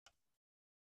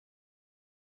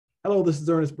Hello, this is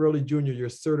Ernest Burley Jr., your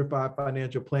certified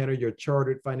financial planner, your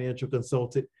chartered financial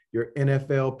consultant, your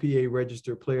NFLPA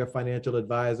registered player financial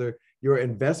advisor, your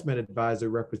investment advisor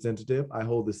representative. I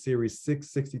hold the Series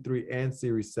 663 and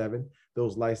Series 7.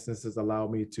 Those licenses allow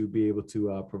me to be able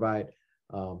to provide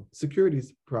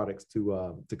securities products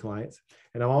to clients.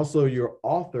 And I'm also your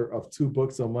author of 2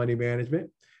 books on Money Management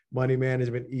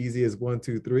Easy as 1,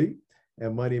 2, 3,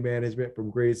 and Money Management from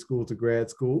Grade School to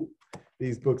Grad School.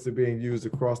 These books are being used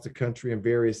across the country in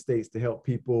various states to help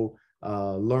people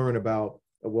learn about,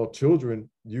 children,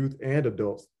 youth, and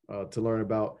adults to learn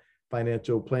about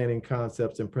financial planning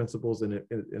concepts and principles,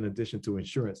 in addition to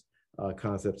insurance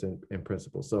concepts and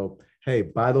principles. So, hey,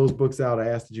 buy those books out. I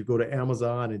ask that you go to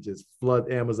Amazon and just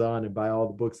flood Amazon and buy all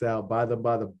the books out, buy them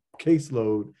by the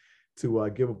caseload to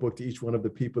give a book to each one of the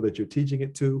people that you're teaching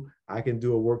it to. I can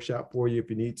do a workshop for you if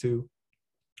you need to,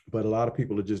 but a lot of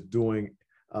people are just doing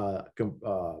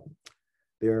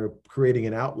they're creating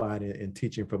an outline and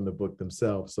teaching from the book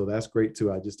themselves. So that's great too.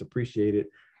 I just appreciate it.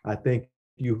 I thank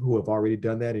you who have already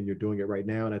done that and you're doing it right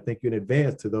now. And I thank you in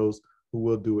advance to those who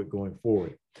will do it going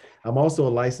forward. I'm also a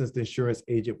licensed insurance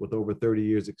agent with over 30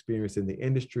 years experience in the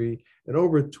industry and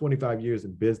over 25 years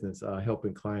in business,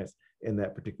 helping clients in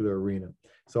that particular arena.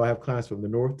 So I have clients from the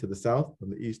north to the south,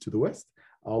 from the east to the west,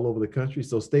 all over the country.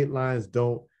 So state lines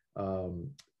don't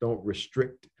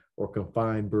restrict or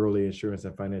confine Burley Insurance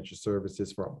and Financial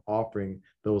Services from offering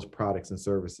those products and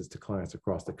services to clients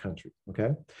across the country,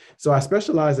 okay? So I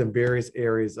specialize in various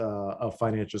areas of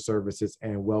financial services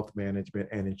and wealth management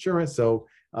and insurance. So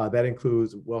that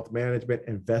includes wealth management,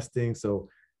 investing, so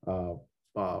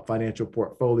financial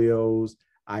portfolios,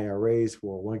 IRAs,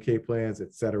 401k plans,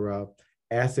 et cetera,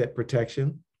 asset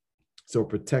protection, so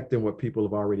protecting what people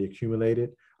have already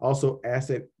accumulated, also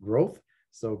asset growth,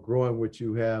 so growing what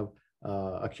you have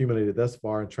accumulated thus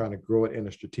far and trying to grow it in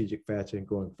a strategic fashion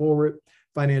going forward.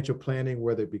 Financial planning,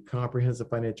 whether it be comprehensive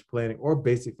financial planning or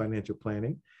basic financial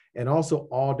planning, and also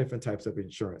all different types of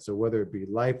insurance. So whether it be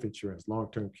life insurance,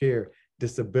 long-term care,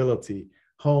 disability,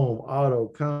 home,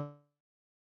 auto,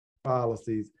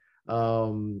 policies,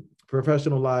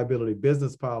 professional liability,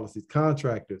 business policies,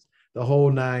 contractors, the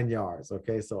whole 9 yards.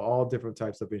 Okay, so all different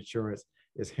types of insurance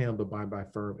is handled by my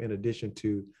firm in addition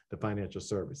to the financial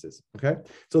services. Okay,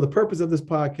 so the purpose of this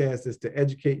podcast is to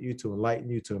educate you, to enlighten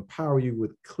you, to empower you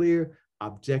with clear,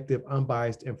 objective,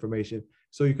 unbiased information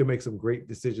so you can make some great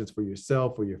decisions for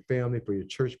yourself, for your family, for your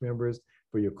church members,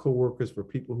 for your coworkers, for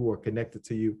people who are connected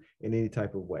to you in any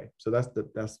type of way. So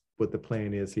that's what the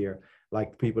plan is here.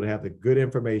 Like people to have the good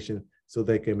information so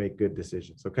they can make good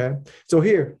decisions. Okay, so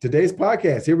today's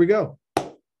podcast, here we go.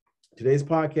 Today's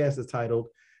podcast is titled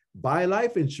Buy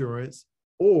Life Insurance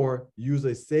or Use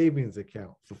a Savings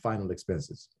Account for Final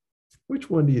Expenses. Which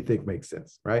one do you think makes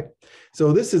sense, right?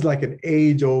 So this is like an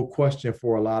age-old question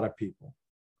for a lot of people.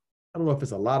 I don't know if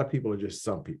it's a lot of people or just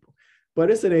some people, but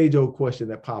it's an age-old question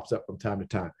that pops up from time to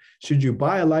time. Should you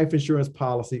buy a life insurance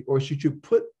policy or should you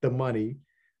put the money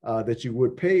that you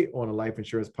would pay on a life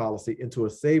insurance policy into a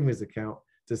savings account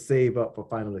to save up for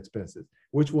final expenses?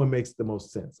 Which one makes the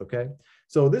most sense, okay?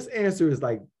 So this answer is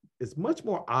it's much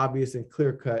more obvious and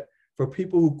clear-cut for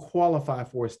people who qualify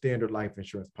for a standard life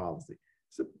insurance policy.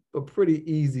 It's a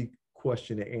pretty easy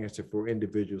question to answer for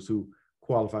individuals who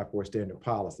qualify for a standard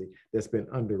policy that's been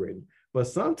underwritten. But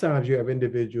sometimes you have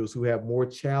individuals who have more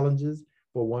challenges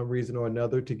for one reason or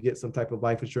another to get some type of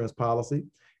life insurance policy,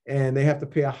 and they have to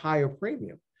pay a higher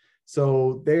premium.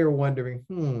 So they're wondering,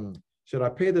 should I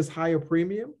pay this higher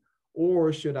premium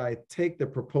or should I take the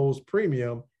proposed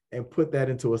premium and put that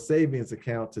into a savings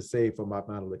account to save for my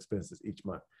final expenses each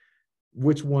month?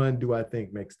 Which one do I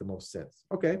think makes the most sense?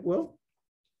 Okay, well,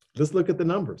 let's look at the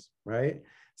numbers, right?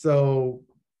 So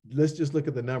let's just look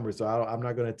at the numbers. So I'm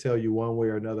not going to tell you one way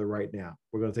or another right now.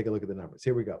 We're going to take a look at the numbers.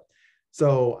 Here we go.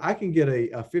 So I can get a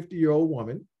 50-year-old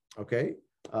woman, okay,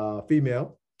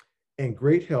 female, in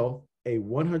great health, a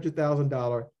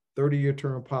 $100,000 30-year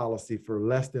term policy for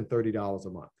less than $30 a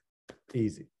month.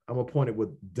 Easy. I'm appointed with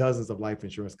dozens of life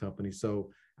insurance companies.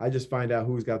 So I just find out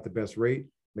who's got the best rate,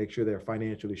 make sure they're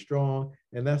financially strong,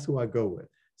 and that's who I go with.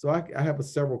 So I have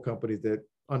several companies that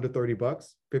under 30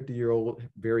 bucks, 50-year-old,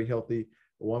 very healthy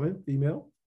woman, female,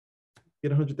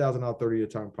 get $100,000 30-year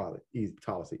term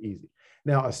policy, easy.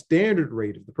 Now, a standard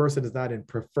rate, if the person is not in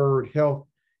preferred health,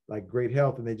 like great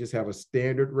health, and they just have a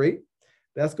standard rate,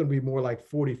 that's going to be more like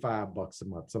 45 bucks a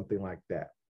month, something like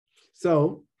that.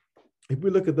 So if we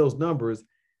look at those numbers,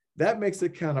 that makes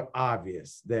it kind of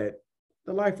obvious that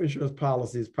the life insurance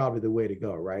policy is probably the way to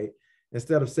go, right?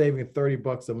 Instead of saving 30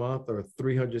 bucks a month or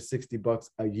 360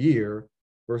 bucks a year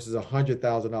versus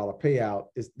 $100,000 payout,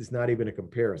 it's not even a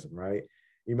comparison, right?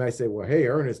 You might say, well, hey,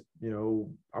 Ernest,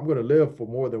 I'm going to live for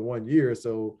more than 1 year.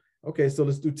 So, okay, so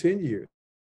let's do 10 years.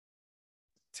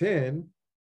 10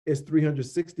 is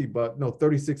 $360, no,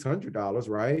 $3,600,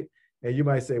 right? And you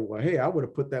might say, well, hey, I would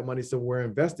have put that money somewhere,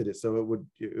 invested it, so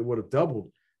it would have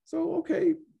doubled. So,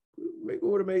 okay, maybe it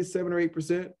would have made 7 or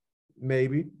 8%,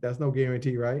 maybe. That's no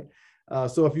guarantee, right?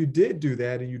 So if you did do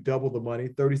that and you double the money,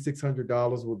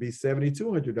 $3,600 would be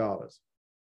 $7,200.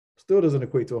 Still doesn't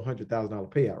equate to a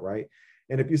 $100,000 payout, right?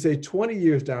 And if you say 20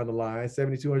 years down the line,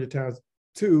 7,200 times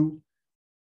 2,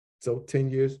 so 10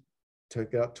 years,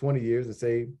 take out 20 years and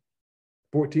say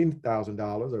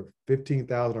 $14,000 or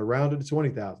 $15,000 or rounded to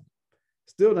 20,000.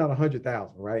 Still not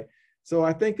 100,000, right? So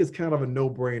I think it's kind of a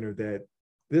no-brainer that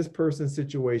this person's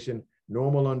situation,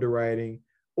 normal underwriting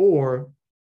or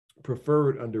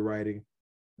preferred underwriting,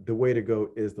 the way to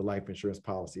go is the life insurance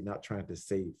policy, not trying to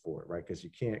save for it, right? Because you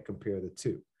can't compare the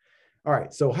two. All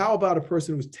right, so how about a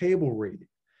person who's table rated?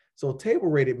 So table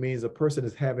rated means a person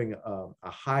is having a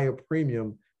higher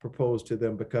premium proposed to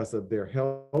them because of their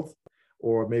health,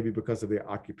 or maybe because of their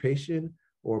occupation,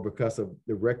 or because of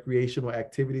the recreational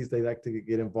activities they like to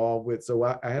get involved with. So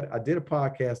I did a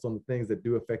podcast on the things that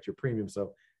do affect your premium.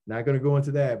 So not going to go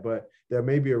into that, but there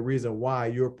may be a reason why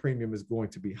your premium is going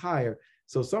to be higher.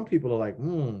 So some people are like,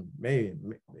 man,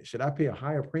 should I pay a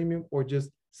higher premium or just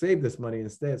save this money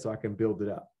instead so I can build it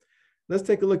up? Let's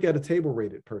take a look at a table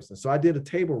rated person. So I did a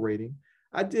table rating.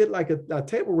 I did like a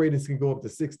table ratings can go up to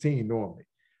 16 normally.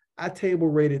 I table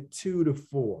rated 2 to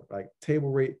 4, like table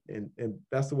rate, and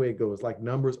that's the way it goes, like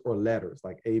numbers or letters,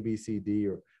 like A, B, C, D,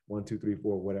 or 1, 2, 3,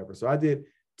 4, whatever. So I did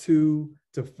 2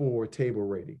 to 4 table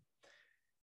rating.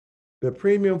 The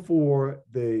premium for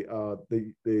the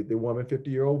woman,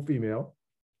 50-year-old female,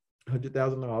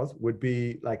 $100,000 would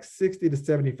be like $60 to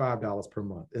 $75 per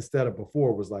month. Instead of before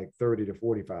it was like $30 to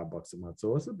 $45 a month.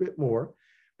 So it's a bit more,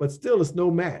 but still it's no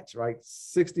match, right?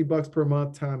 $60 per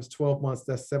month times 12 months,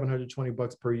 that's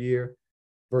 $720 per year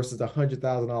versus a $100,000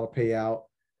 payout.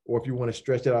 Or if you want to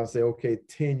stretch it out and say, okay,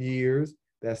 10 years,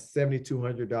 that's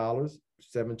 $7,200,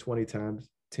 720 times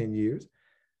 10 years.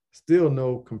 Still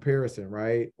no comparison,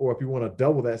 right? Or if you want to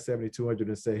double that 7,200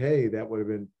 and say, hey, that would have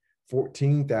been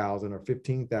 14,000 or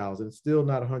 15,000, still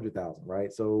not 100,000,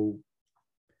 right? So,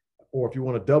 or if you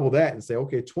want to double that and say,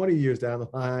 okay, 20 years down the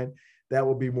line, that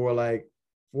would be more like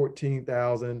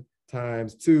 14,000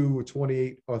 times 2, or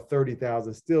 28 or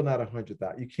 30,000, still not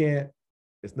 100,000. You can't,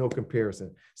 it's no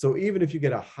comparison. So even if you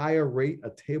get a higher rate, a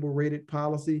table rated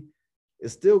policy,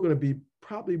 it's still going to be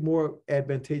probably more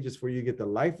advantageous for you to get the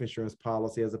life insurance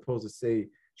policy as opposed to, say,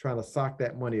 trying to sock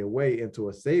that money away into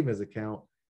a savings account,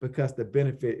 because the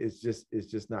benefit is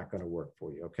just not going to work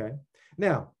for you. Okay.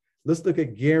 Now let's look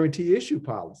at guarantee issue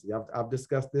policy. I've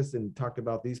discussed this and talked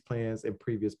about these plans in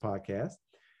previous podcasts.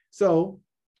 So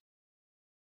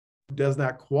does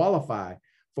not qualify.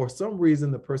 For some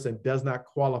reason, the person does not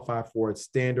qualify for a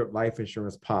standard life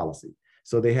insurance policy.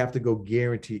 So they have to go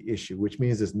guarantee issue, which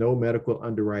means there's no medical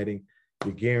underwriting.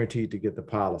 You're guaranteed to get the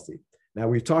policy. Now,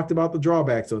 we've talked about the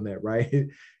drawbacks on that, right?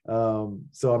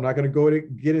 So I'm not going to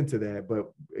get into that,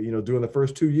 but during the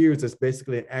first 2 years, it's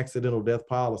basically an accidental death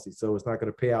policy. So it's not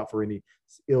going to pay out for any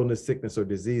illness, sickness, or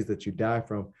disease that you die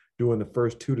from during the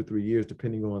first 2 to 3 years,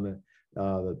 depending on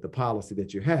the policy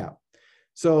that you have.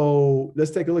 So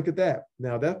let's take a look at that.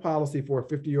 Now, that policy for a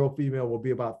 50-year-old female will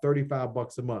be about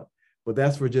 $35 a month, but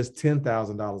that's for just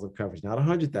 $10,000 of coverage, not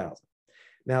 $100,000.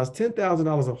 Now, it's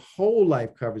 $10,000 of whole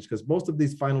life coverage, because most of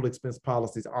these final expense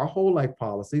policies are whole life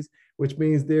policies, which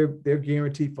means they're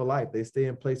guaranteed for life. They stay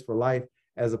in place for life,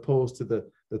 as opposed to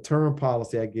the term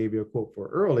policy I gave you a quote for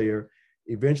earlier.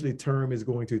 Eventually, term is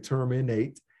going to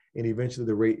terminate, and eventually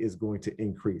the rate is going to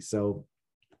increase. So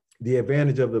the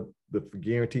advantage of the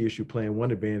guarantee issue plan, one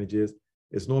advantage is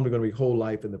it's normally going to be whole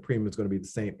life, and the premium is going to be the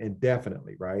same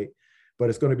indefinitely, right? But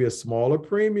it's going to be a smaller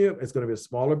premium. It's going to be a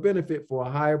smaller benefit for a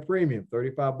higher premium,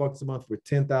 $35 a month for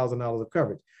 $10,000 of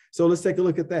coverage. So let's take a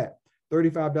look at that.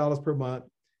 $35 per month,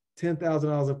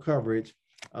 $10,000 of coverage.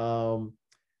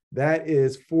 That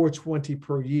is $420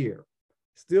 per year.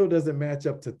 Still doesn't match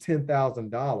up to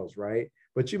 $10,000, right?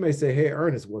 But you may say, hey,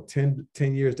 Ernest, well, 10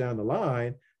 years down the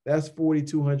line, that's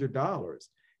 $4,200.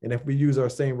 And if we use our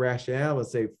same rationale and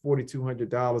say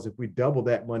 $4,200, if we double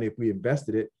that money, if we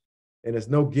invested it, and it's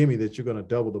no gimme that you're going to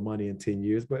double the money in 10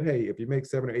 years. But hey, if you make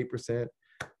 7 or 8%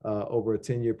 over a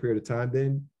 10-year period of time,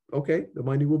 then okay, the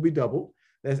money will be doubled.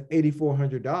 That's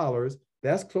 $8,400.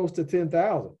 That's close to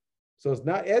 $10,000. So it's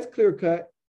not as clear cut.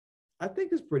 I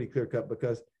think it's pretty clear cut,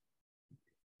 because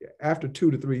after 2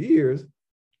 to 3 years,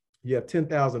 you have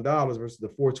 $10,000 versus the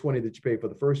 $420 that you paid for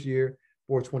the first year,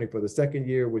 $420 for the second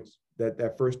year, which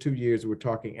that first 2 years, we're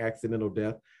talking accidental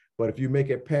death. But if you make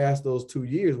it past those 2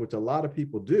 years, which a lot of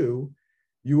people do,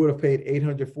 you would have paid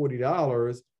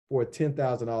 $840 for a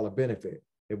 $10,000 benefit.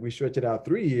 If we stretch it out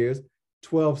 3 years,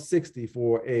 $1,260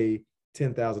 for a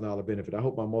 $10,000 benefit. I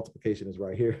hope my multiplication is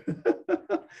right here.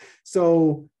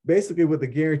 So basically with the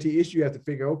guarantee issue, you have to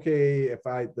figure, okay,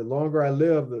 the longer I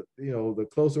live, the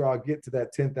closer I'll get to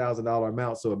that $10,000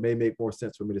 amount. So it may make more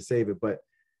sense for me to save it, but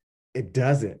it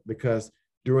doesn't, because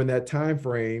during that time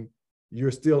frame,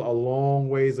 you're still a long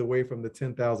ways away from the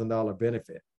 $10,000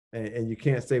 benefit. And you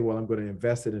can't say, well, I'm going to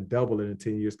invest it and double it in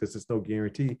 10 years, because there's no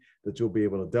guarantee that you'll be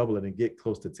able to double it and get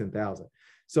close to 10,000.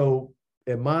 So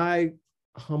in my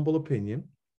humble opinion,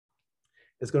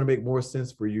 it's going to make more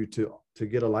sense for you to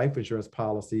get a life insurance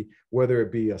policy, whether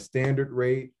it be a standard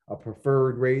rate, a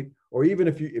preferred rate, or even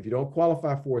if you don't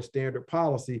qualify for a standard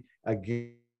policy,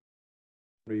 again,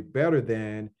 better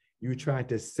than you trying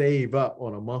to save up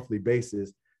on a monthly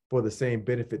basis for the same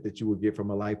benefit that you would get from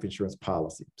a life insurance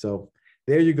policy. So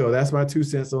there you go. That's my 2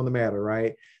 cents on the matter,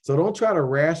 right? So don't try to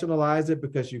rationalize it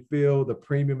because you feel the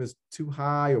premium is too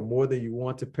high or more than you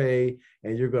want to pay,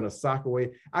 and you're going to sock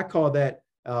away. I call that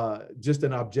just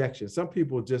an objection. Some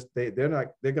people just, they're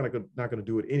not going to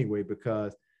do it anyway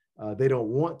because they don't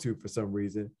want to for some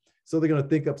reason. So they're going to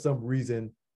think up some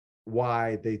reason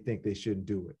why they think they shouldn't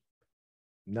do it.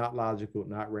 Not logical,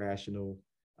 not rational.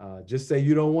 Just say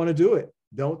you don't want to do it.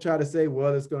 Don't try to say,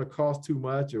 well, it's going to cost too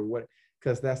much or what,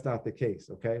 because that's not the case.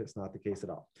 Okay. That's not the case at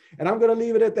all. And I'm going to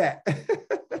leave it at that.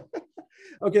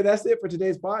 Okay. That's it for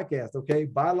today's podcast. Okay.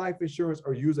 Buy life insurance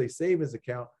or use a savings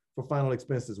account for final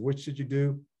expenses. Which should you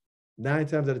do? 9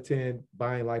 times out of 10,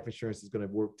 buying life insurance is going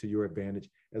to work to your advantage,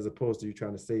 as opposed to you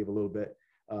trying to save a little bit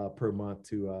per month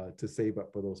to save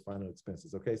up for those final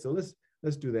expenses. Okay. So let's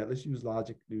do that. Let's use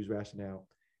logic, use rationale,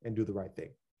 and do the right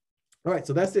thing. All right.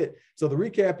 So that's it. So the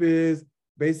recap is,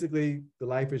 basically, the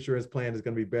life insurance plan is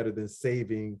going to be better than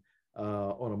saving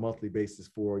on a monthly basis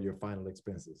for your final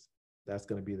expenses. That's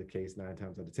going to be the case 9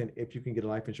 times out of 10 if you can get a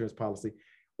life insurance policy,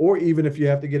 or even if you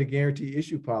have to get a guarantee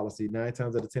issue policy, 9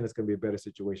 times out of 10 it's going to be a better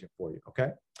situation for you. Okay.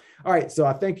 All right. So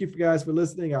I thank you guys for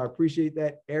listening. I appreciate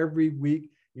that every week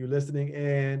you're listening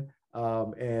in,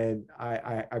 and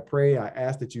I pray, I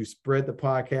ask that you spread the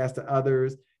podcast to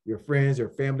others, your friends, your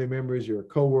family members, your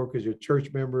coworkers, your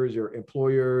church members, your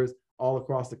employers, all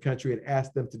across the country, and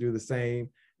ask them to do the same.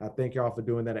 I thank y'all for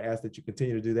doing that. I ask that you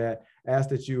continue to do that. I ask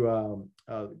that you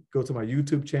go to my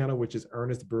YouTube channel, which is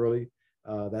Ernest Burley.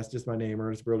 That's just my name,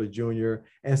 Ernest Burley Jr.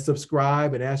 And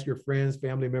subscribe, and ask your friends,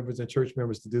 family members, and church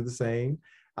members to do the same.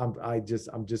 I'm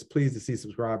just pleased to see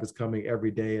subscribers coming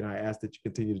every day, and I ask that you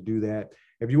continue to do that.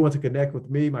 If you want to connect with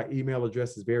me, my email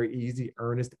address is very easy,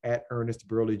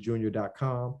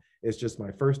 ernest@ernestburleyjr.com. It's just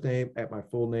my first name at my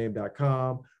full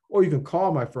name.com. Or you can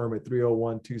call my firm at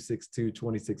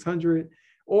 301-262-2600,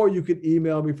 or you can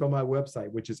email me from my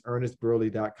website, which is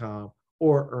ernestburley.com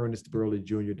or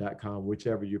ernestburleyjr.com,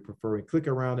 whichever you prefer. And click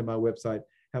around in my website.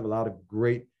 Have a lot of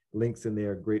great links in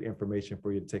there, great information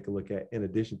for you to take a look at, in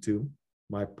addition to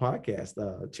my podcast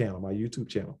channel, my YouTube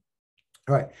channel.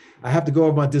 All right. I have to go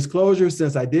over my disclosure,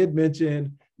 since I did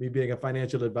mention me being a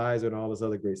financial advisor and all this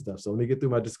other great stuff. So let me get through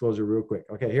my disclosure real quick.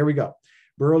 Okay, here we go.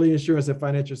 Burley Insurance and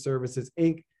Financial Services,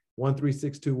 Inc.,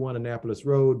 13621 Annapolis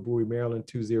Road, Bowie, Maryland,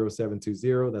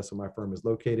 20720. That's where my firm is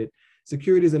located.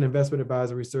 Securities and investment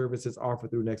advisory services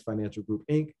offered through Next Financial Group,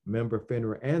 Inc., member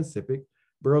FINRA and SIPC.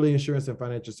 Burley Insurance and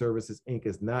Financial Services, Inc.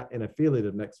 is not an affiliate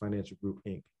of Next Financial Group,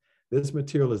 Inc. This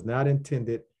material is not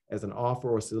intended as an offer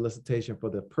or solicitation for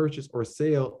the purchase or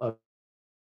sale of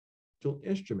financial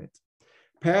instruments.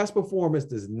 Past performance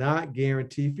does not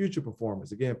guarantee future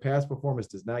performance. Again, past performance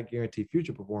does not guarantee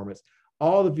future performance.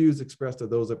 All the views expressed are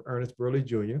those of Ernest Burley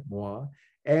Jr., moi,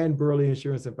 and Burley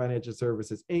Insurance and Financial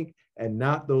Services, Inc., and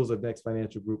not those of Next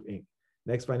Financial Group, Inc.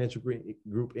 Next Financial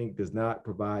Group, Inc. does not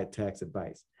provide tax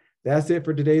advice. That's it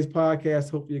for today's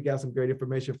podcast. Hopefully you got some great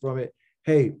information from it.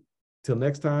 Hey, till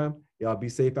next time, y'all be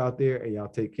safe out there and y'all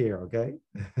take care, okay?